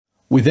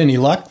With any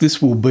luck,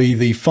 this will be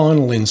the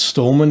final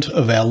installment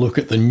of our look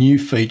at the new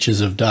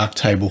features of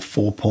Darktable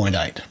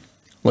 4.8.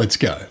 Let's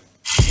go.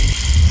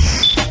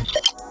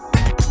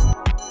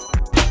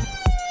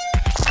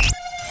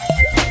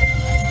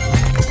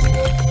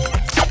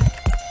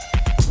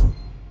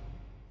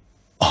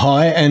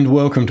 Hi and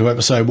welcome to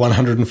episode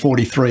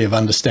 143 of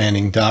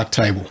Understanding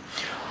Darktable.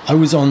 I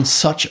was on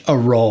such a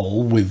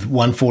roll with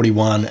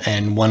 141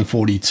 and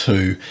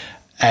 142,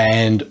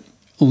 and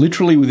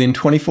literally within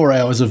 24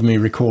 hours of me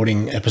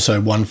recording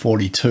episode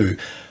 142,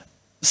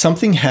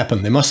 something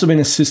happened. There must have been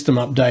a system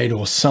update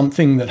or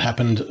something that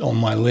happened on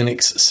my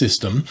Linux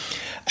system,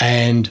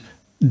 and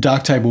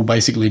Darktable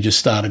basically just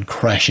started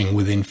crashing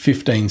within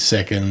 15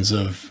 seconds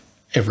of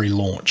every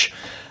launch.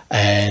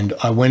 And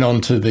I went on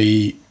to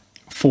the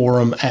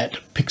forum at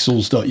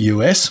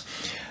pixels.us,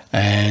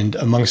 and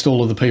amongst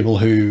all of the people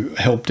who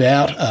helped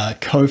out,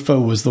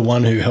 Kofa was the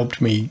one who helped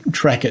me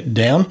track it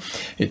down.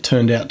 It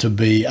turned out to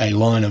be a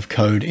line of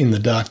code in the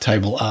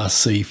Darktable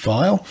RC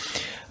file.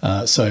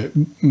 So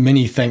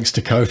many thanks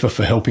to Kofa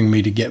for helping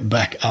me to get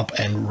back up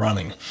and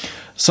running.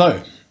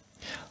 So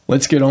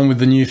let's get on with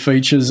the new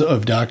features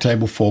of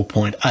Darktable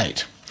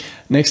 4.8.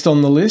 Next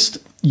on the list,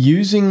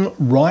 using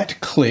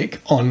right-click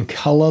on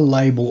color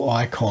label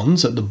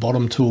icons at the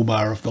bottom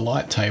toolbar of the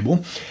light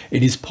table,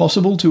 it is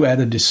possible to add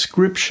a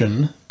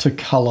description to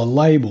color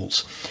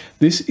labels.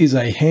 This is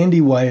a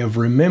handy way of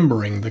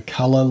remembering the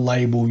color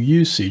label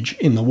usage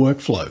in the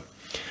workflow.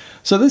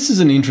 So this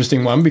is an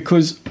interesting one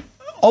because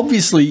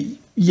obviously,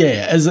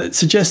 yeah, as it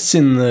suggests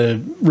in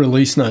the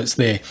release notes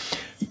there,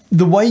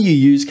 the way you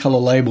use color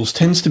labels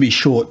tends to be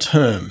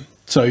short-term.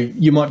 So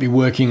you might be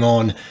working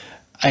on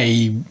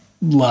a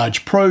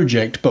large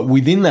project, but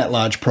within that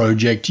large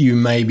project you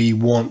maybe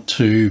want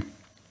to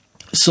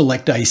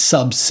select a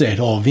subset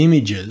of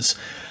images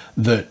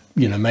that,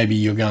 you know, maybe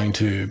you're going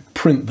to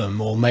print them,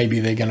 or maybe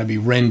they're going to be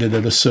rendered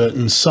at a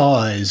certain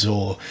size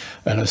or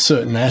at a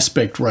certain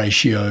aspect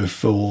ratio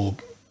for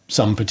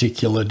some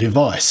particular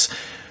device.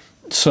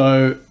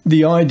 So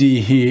the idea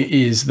here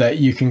is that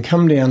you can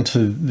come down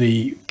to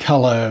the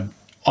color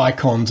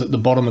icons at the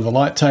bottom of the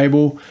light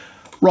table,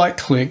 right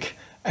click,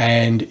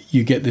 and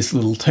you get this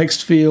little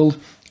text field,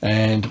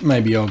 and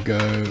maybe I'll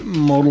go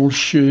model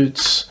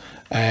shoots,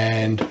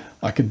 and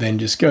I could then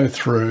just go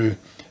through,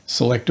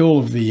 select all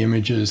of the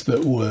images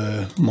that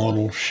were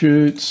model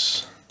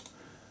shoots,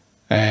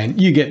 and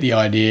you get the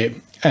idea.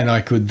 And I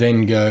could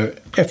then go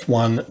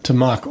F1 to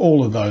mark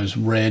all of those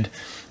red,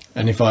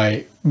 and if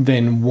I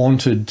then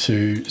wanted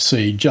to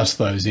see just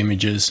those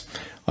images,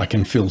 I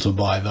can filter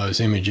by those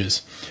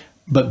images.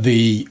 But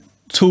the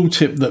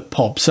tooltip that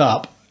pops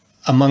up,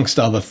 amongst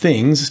other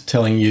things,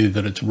 telling you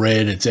that it's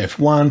red, it's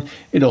F1,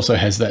 it also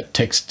has that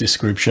text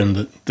description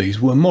that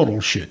these were model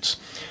shoots.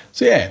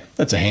 So yeah,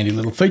 that's a handy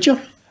little feature.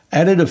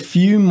 Added a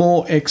few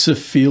more EXIF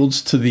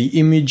fields to the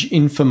image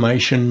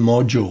information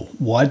module: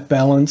 white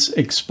balance,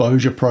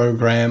 exposure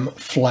program,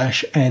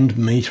 flash, and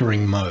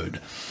metering mode.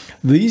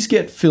 These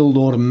get filled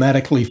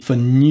automatically for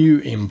new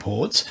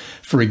imports.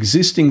 For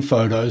existing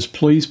photos,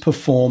 please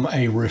perform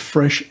a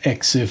refresh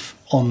EXIF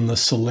on the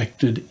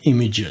selected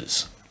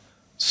images.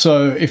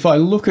 So if I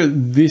look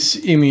at this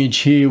image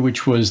here,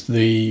 which was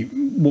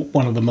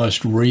one of the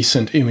most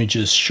recent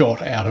images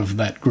shot out of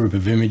that group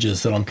of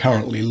images that I'm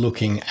currently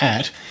looking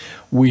at,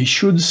 we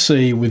should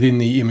see within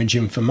the image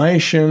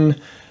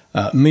information,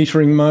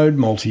 metering mode,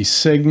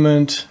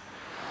 multi-segment,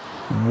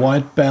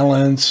 white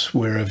balance,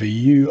 wherever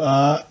you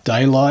are,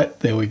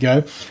 daylight, there we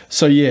go.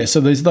 So yeah, so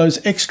there's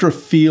those extra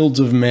fields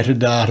of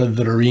metadata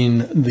that are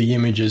in the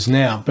images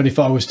now. But if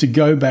I was to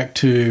go back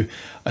to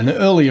an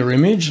earlier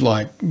image,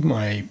 like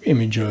my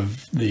image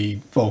of the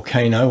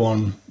volcano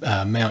on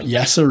Mount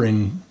Yasser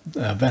in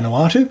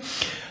Vanuatu,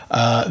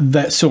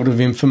 that sort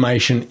of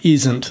information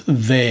isn't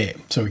there.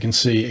 So we can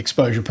see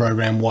exposure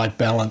program, white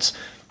balance,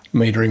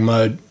 metering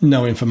mode,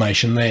 no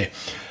information there.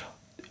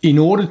 In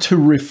order to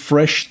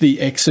refresh the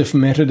EXIF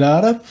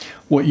metadata,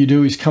 what you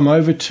do is come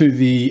over to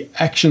the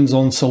Actions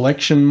on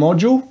Selection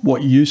module,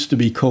 what used to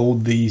be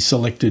called the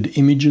Selected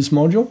Images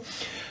module.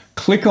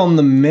 Click on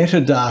the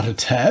Metadata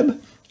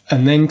tab,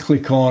 and then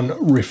click on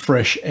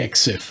Refresh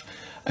EXIF.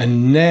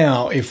 And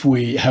now if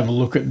we have a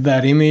look at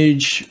that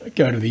image,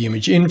 go to the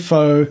image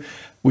info,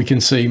 we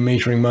can see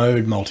metering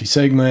mode,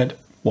 multi-segment,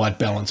 white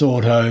balance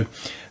auto,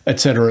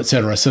 etc.,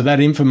 etc. So that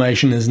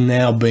information has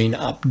now been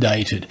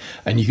updated,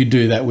 and you could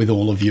do that with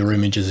all of your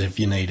images if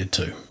you needed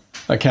to.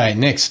 Okay,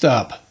 next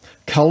up,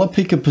 color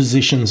picker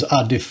positions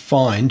are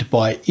defined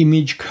by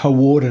image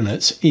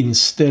coordinates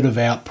instead of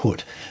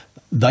output.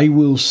 They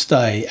will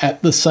stay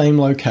at the same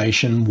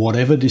location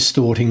whatever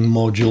distorting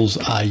modules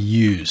are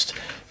used.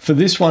 For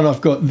this one,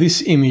 I've got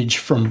this image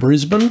from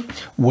Brisbane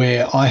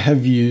where I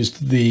have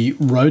used the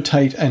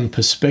rotate and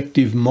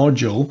perspective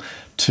module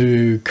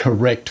to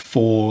correct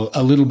for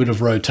a little bit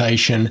of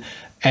rotation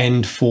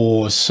and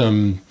for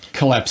some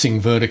collapsing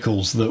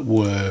verticals that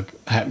were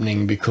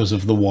happening because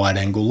of the wide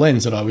angle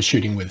lens that I was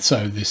shooting with.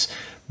 So this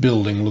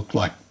building looked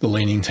like the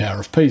Leaning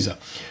Tower of Pisa.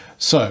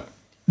 So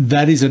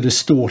that is a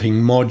distorting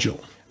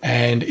module.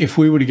 And if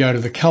we were to go to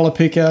the color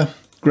picker,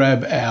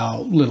 grab our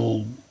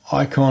little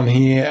icon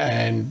here,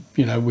 and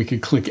we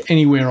could click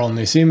anywhere on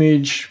this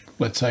image.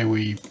 Let's say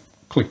we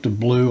clicked a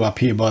blue up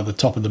here by the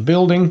top of the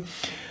building,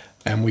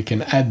 and we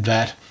can add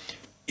that.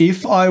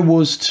 If I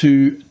was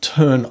to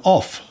turn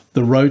off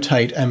the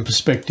rotate and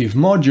perspective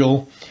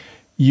module,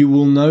 you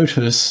will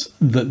notice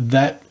that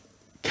that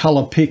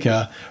color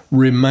picker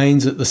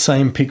remains at the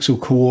same pixel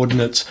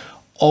coordinates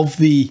of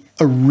the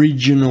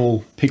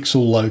original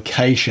pixel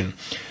location.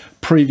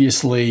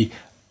 Previously,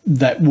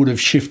 that would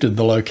have shifted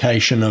the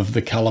location of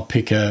the color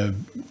picker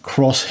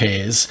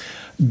crosshairs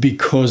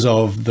because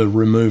of the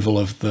removal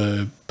of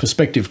the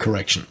perspective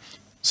correction.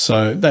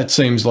 So that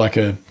seems like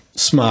a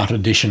smart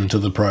addition to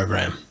the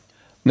program.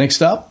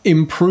 Next up,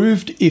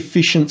 improved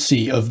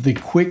efficiency of the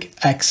quick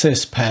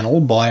access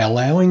panel by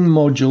allowing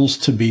modules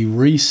to be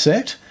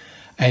reset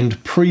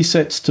and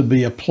presets to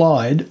be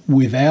applied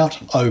without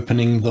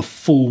opening the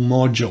full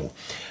module.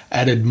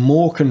 Added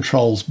more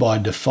controls by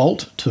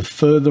default to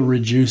further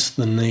reduce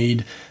the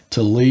need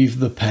to leave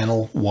the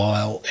panel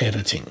while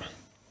editing.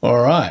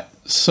 All right,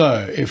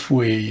 so if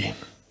we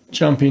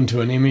jump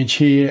into an image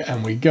here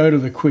and we go to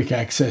the quick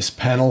access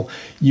panel,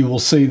 you will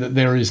see that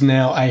there is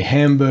now a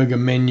hamburger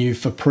menu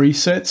for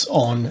presets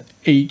on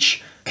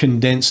each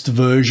condensed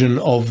version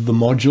of the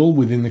module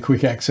within the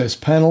quick access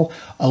panel,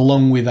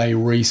 along with a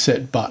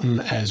reset button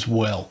as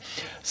well.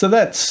 So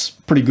that's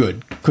pretty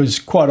good, because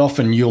quite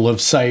often you'll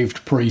have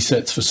saved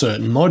presets for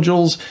certain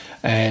modules,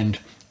 and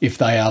if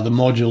they are the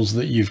modules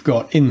that you've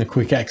got in the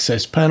quick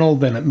access panel,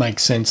 then it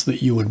makes sense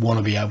that you would want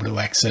to be able to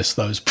access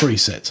those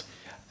presets.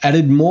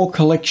 Added more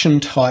collection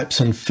types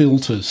and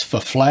filters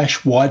for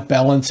flash, white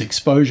balance,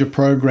 exposure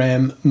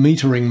program,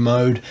 metering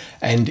mode,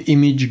 and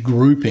image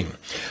grouping.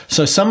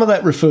 So some of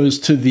that refers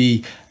to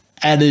the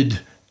added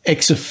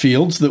EXIF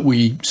fields that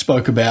we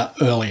spoke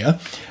about earlier,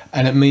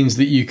 and it means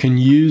that you can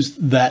use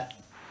that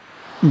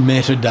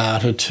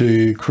metadata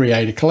to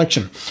create a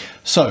collection.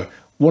 So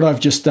what I've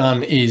just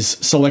done is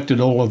selected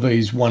all of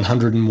these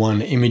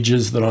 101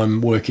 images that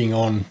I'm working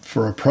on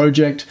for a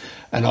project,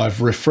 and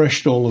I've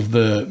refreshed all of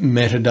the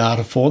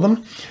metadata for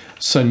them.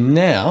 So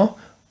now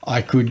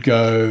I could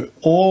go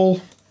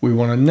we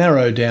want to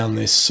narrow down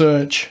this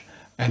search,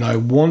 and I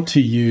want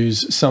to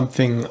use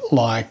something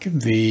like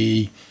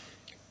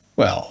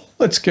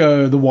let's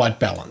go the white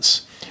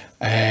balance.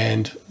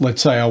 And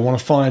let's say I want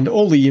to find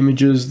all the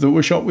images that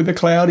were shot with a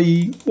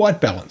cloudy white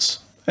balance.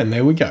 And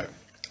there we go.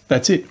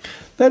 That's it.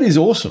 That is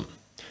awesome.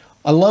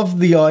 I love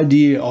the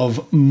idea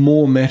of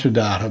more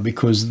metadata,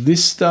 because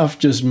this stuff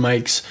just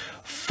makes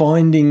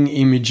finding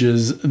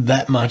images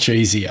that much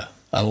easier.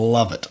 I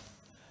love it.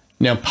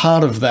 Now,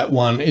 part of that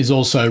one is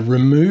also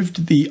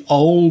removed the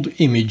old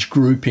image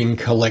grouping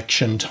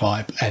collection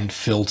type and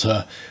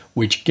filter,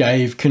 which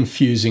gave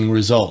confusing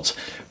results.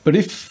 But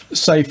if,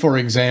 say, for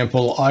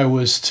example, I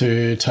was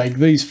to take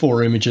these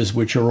 4 images,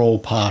 which are all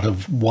part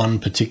of one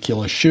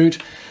particular shoot,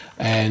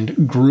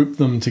 and group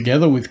them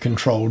together with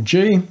Control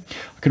G.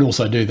 I could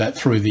also do that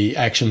through the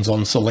Actions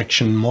on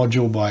Selection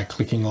module by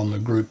clicking on the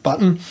Group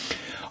button.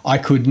 I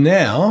could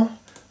now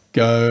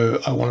go,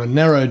 I want to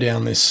narrow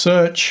down this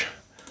search.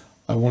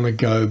 I want to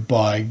go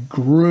by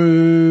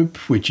group,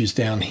 which is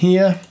down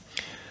here.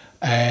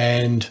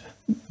 And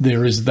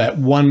there is that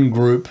one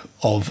group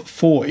of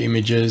 4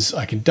 images.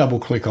 I can double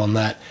click on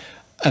that,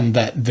 and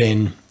that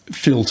then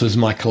filters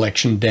my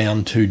collection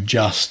down to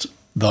just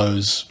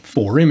those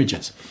 4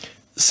 images.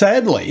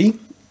 Sadly,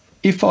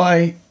 if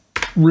I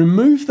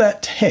remove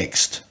that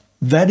text,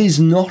 that is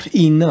not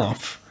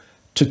enough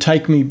to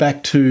take me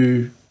back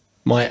to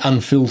my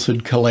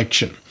unfiltered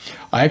collection.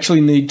 I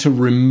actually need to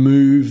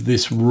remove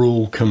this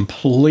rule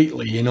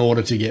completely in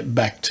order to get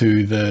back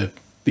to the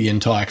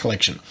entire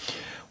collection.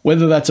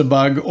 Whether that's a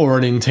bug or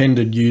an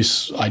intended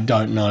use, I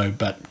don't know,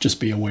 but just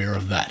be aware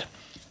of that.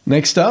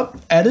 Next up,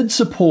 added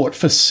support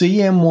for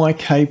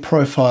CMYK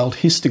profiled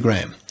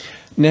histogram.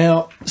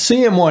 Now,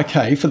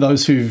 CMYK, for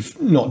those who've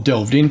not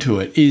delved into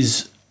it,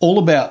 is all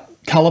about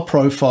color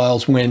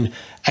profiles when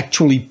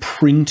actually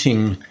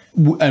printing.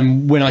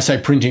 And when I say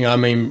printing, I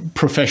mean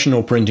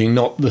professional printing,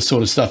 not the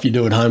sort of stuff you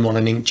do at home on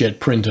an inkjet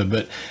printer,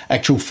 but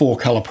actual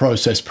 4-color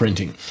process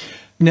printing.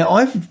 Now,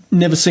 I've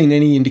never seen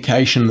any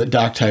indication that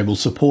Darktable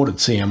supported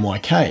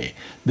CMYK.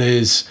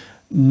 There's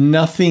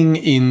nothing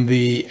in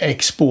the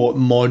export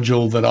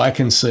module that I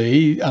can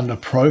see under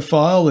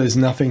profile. There's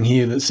nothing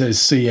here that says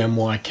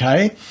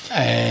CMYK,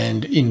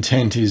 and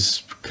intent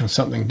is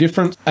something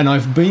different. And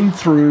I've been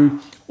through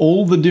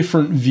all the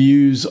different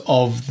views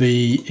of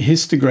the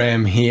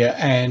histogram here,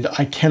 and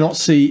I cannot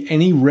see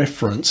any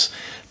reference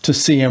to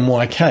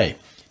CMYK.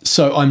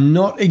 So I'm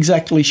not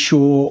exactly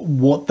sure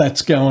what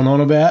that's going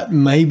on about.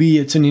 Maybe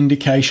it's an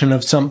indication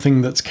of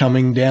something that's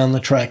coming down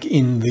the track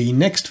in the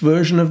next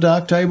version of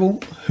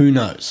Darktable. Who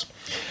knows?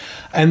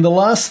 And the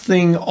last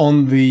thing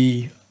on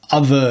the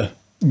other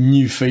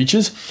new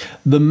features,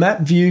 the map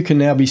view can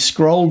now be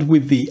scrolled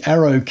with the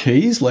arrow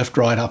keys, left,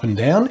 right, up and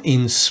down,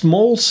 in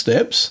small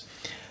steps,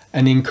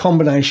 and in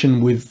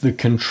combination with the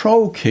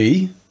control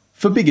key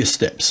for bigger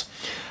steps.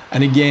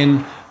 And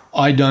again,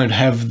 I don't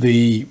have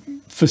the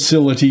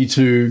facility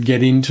to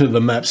get into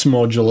the maps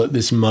module at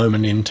this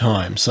moment in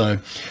time, so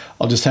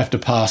I'll just have to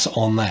pass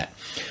on that.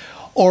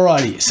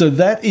 Alrighty, so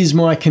that is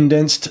my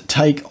condensed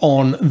take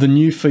on the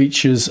new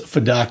features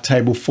for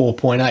Darktable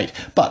 4.8.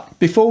 But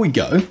before we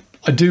go,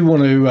 I do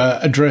want to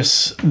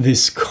address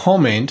this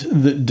comment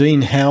that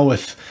Dean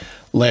Howarth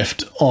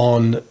left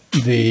on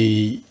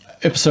the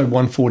episode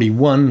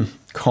 141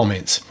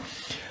 comments.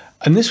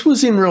 And this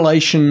was in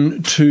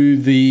relation to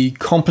the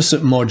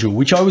composite module,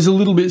 which I was a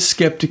little bit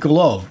skeptical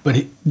of,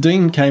 but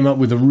Dean came up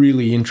with a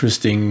really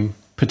interesting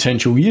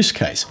potential use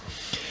case.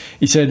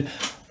 He said,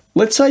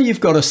 let's say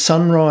you've got a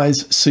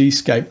sunrise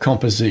seascape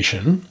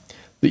composition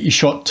that you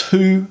shot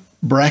 2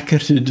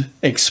 bracketed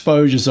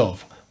exposures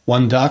of,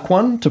 one dark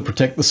one to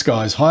protect the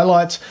sky's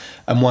highlights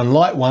and one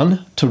light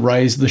one to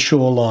raise the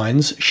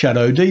shoreline's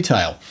shadow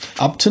detail.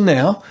 Up to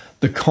now,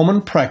 the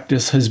common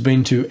practice has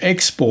been to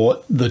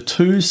export the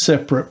 2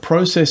 separate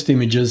processed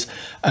images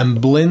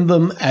and blend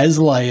them as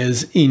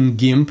layers in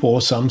GIMP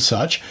or some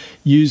such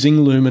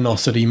using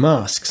luminosity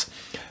masks.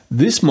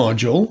 This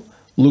module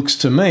looks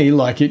to me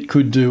like it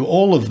could do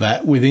all of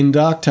that within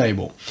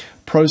Darktable.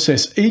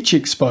 Process each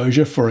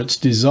exposure for its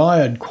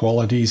desired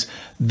qualities,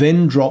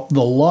 then drop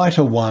the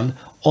lighter one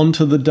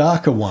onto the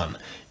darker one.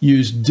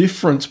 Use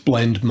difference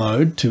blend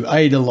mode to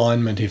aid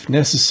alignment if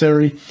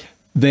necessary,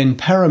 then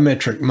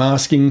parametric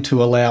masking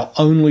to allow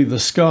only the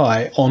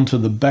sky onto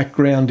the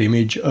background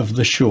image of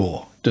the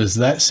shore. Does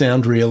that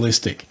sound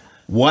realistic?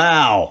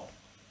 Wow,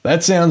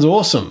 that sounds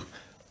awesome.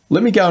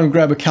 Let me go and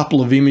grab a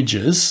couple of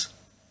images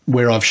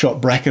where I've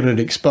shot bracketed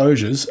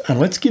exposures and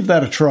let's give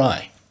that a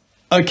try.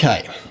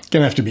 Okay,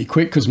 gonna have to be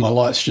quick because my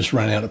lights just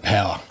ran out of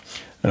power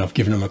and I've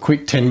given them a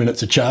quick 10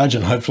 minutes of charge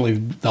and hopefully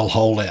they'll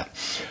hold out.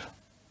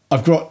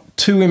 I've got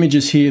 2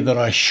 images here that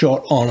I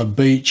shot on a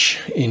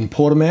beach in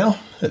Portimao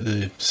at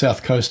the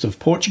south coast of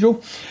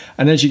Portugal.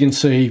 And as you can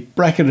see,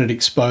 bracketed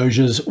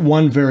exposures,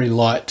 one very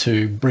light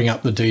to bring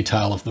up the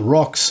detail of the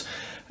rocks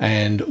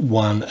and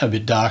one a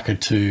bit darker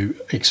to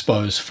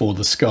expose for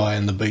the sky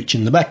and the beach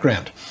in the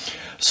background.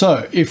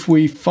 So if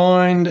we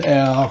find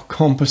our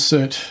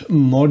composite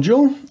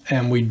module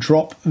and we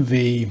drop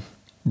the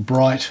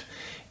bright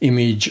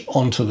image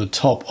onto the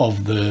top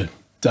of the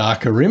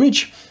darker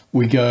image,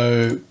 we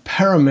go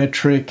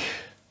parametric.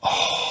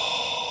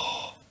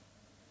 Oh,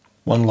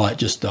 one light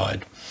just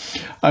died.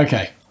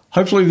 Okay,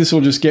 hopefully this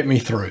will just get me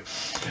through.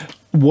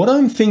 What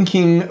I'm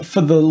thinking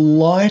for the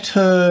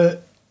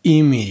lighter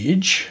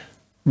image,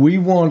 we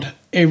want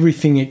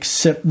everything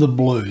except the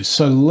blues.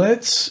 So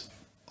let's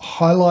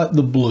highlight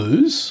the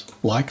blues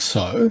like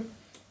so,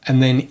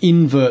 and then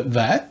invert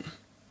that.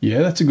 Yeah,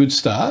 that's a good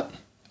start.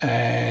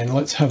 And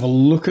let's have a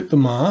look at the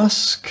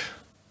mask.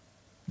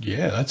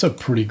 Yeah, that's a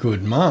pretty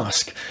good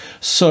mask.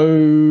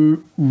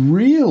 So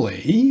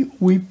really,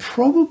 we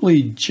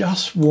probably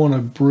just want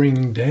to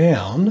bring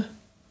down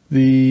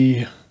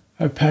the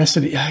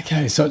opacity.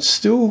 Okay, so it's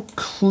still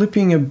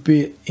clipping a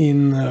bit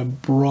in the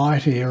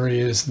bright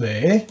areas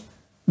there.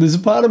 There's a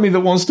part of me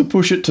that wants to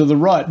push it to the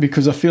right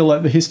because I feel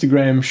like the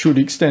histogram should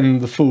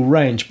extend the full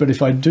range. But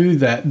if I do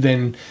that,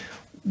 then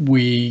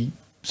we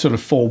sort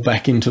of fall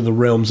back into the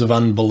realms of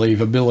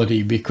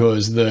unbelievability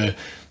because the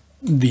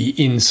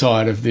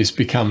inside of this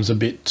becomes a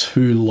bit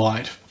too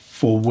light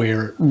for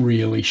where it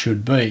really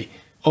should be.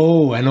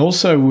 Oh, and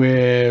also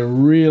we're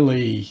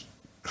really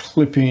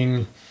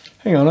clipping.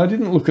 Hang on, I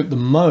didn't look at the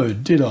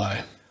mode, did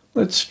I?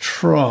 Let's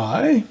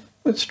try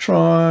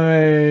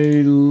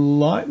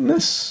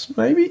lightness,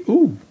 maybe.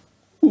 Ooh,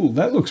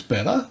 that looks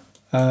better.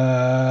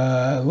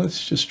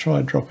 Let's just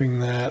try dropping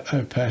that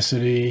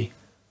opacity.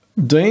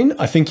 Dean,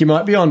 I think you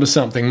might be onto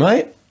something,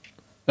 mate.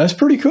 That's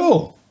pretty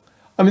cool.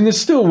 I mean, there's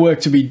still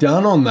work to be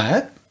done on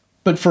that,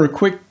 but for a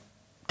quick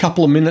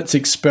couple of minutes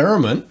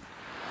experiment,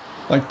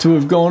 like to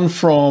have gone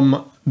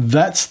from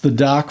that's the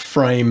dark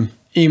frame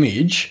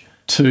image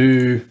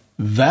to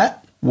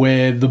that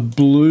where the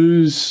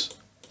blues,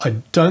 I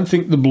don't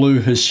think the blue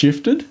has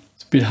shifted.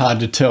 It's a bit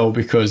hard to tell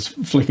because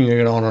flicking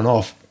it on and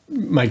off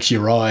makes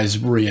your eyes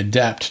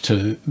readapt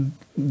to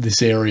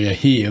this area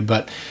here,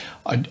 but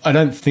I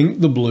don't think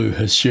the blue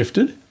has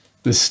shifted.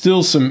 There's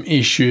still some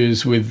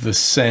issues with the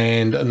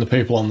sand and the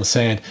people on the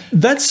sand.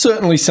 That's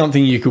certainly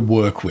something you could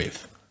work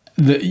with.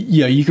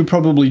 Yeah, you could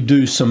probably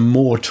do some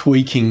more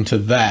tweaking to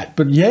that.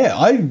 But yeah,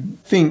 I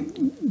think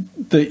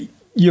that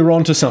you're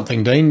onto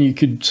something, Dean. You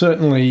could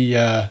certainly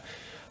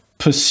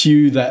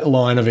pursue that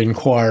line of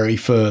inquiry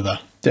further,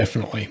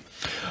 definitely.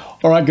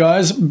 All right,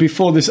 guys,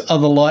 before this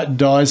other light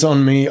dies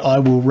on me, I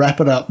will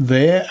wrap it up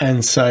there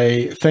and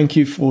say thank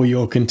you for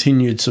your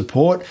continued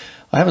support.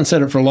 I haven't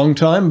said it for a long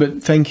time,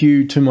 but thank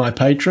you to my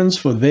patrons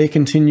for their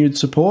continued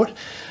support.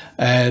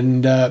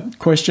 And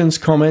questions,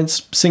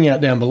 comments, sing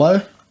out down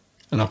below,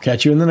 and I'll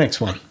catch you in the next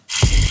one.